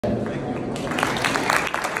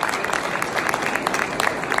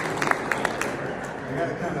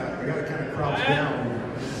I got to kind of crouch down.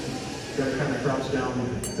 Got to kind of crouch down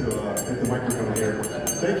to get the microphone here.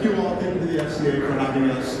 Thank you all. Thank you to the FCA for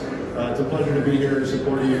having us. It's a pleasure to be here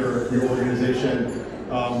supporting your organization.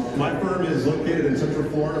 My firm is located in Central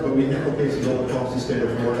Florida, but we handle cases all across the state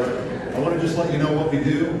of Florida. I want to just let you know what we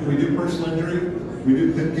do. We do personal injury, we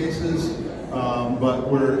do PIP cases,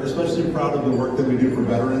 but we're especially proud of the work that we do for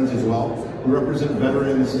veterans as well. We represent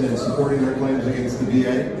veterans in supporting their claims against the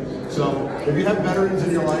VA. So if you have veterans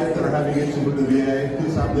in your life that are having issues with the VA,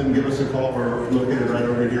 please have them give us a call. We're located right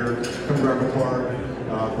over here. Come grab a card,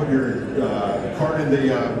 put your card in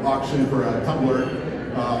the auction for a tumbler.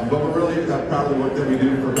 But we're really proud of the work that we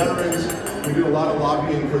do for veterans. We do a lot of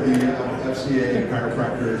lobbying for the FCA and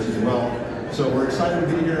chiropractors as well. So we're excited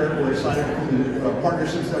to be here. We're excited for the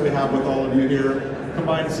partnerships that we have with all of you here. Come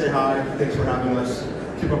by and say hi. Thanks for having us.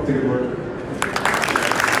 Keep up the good work.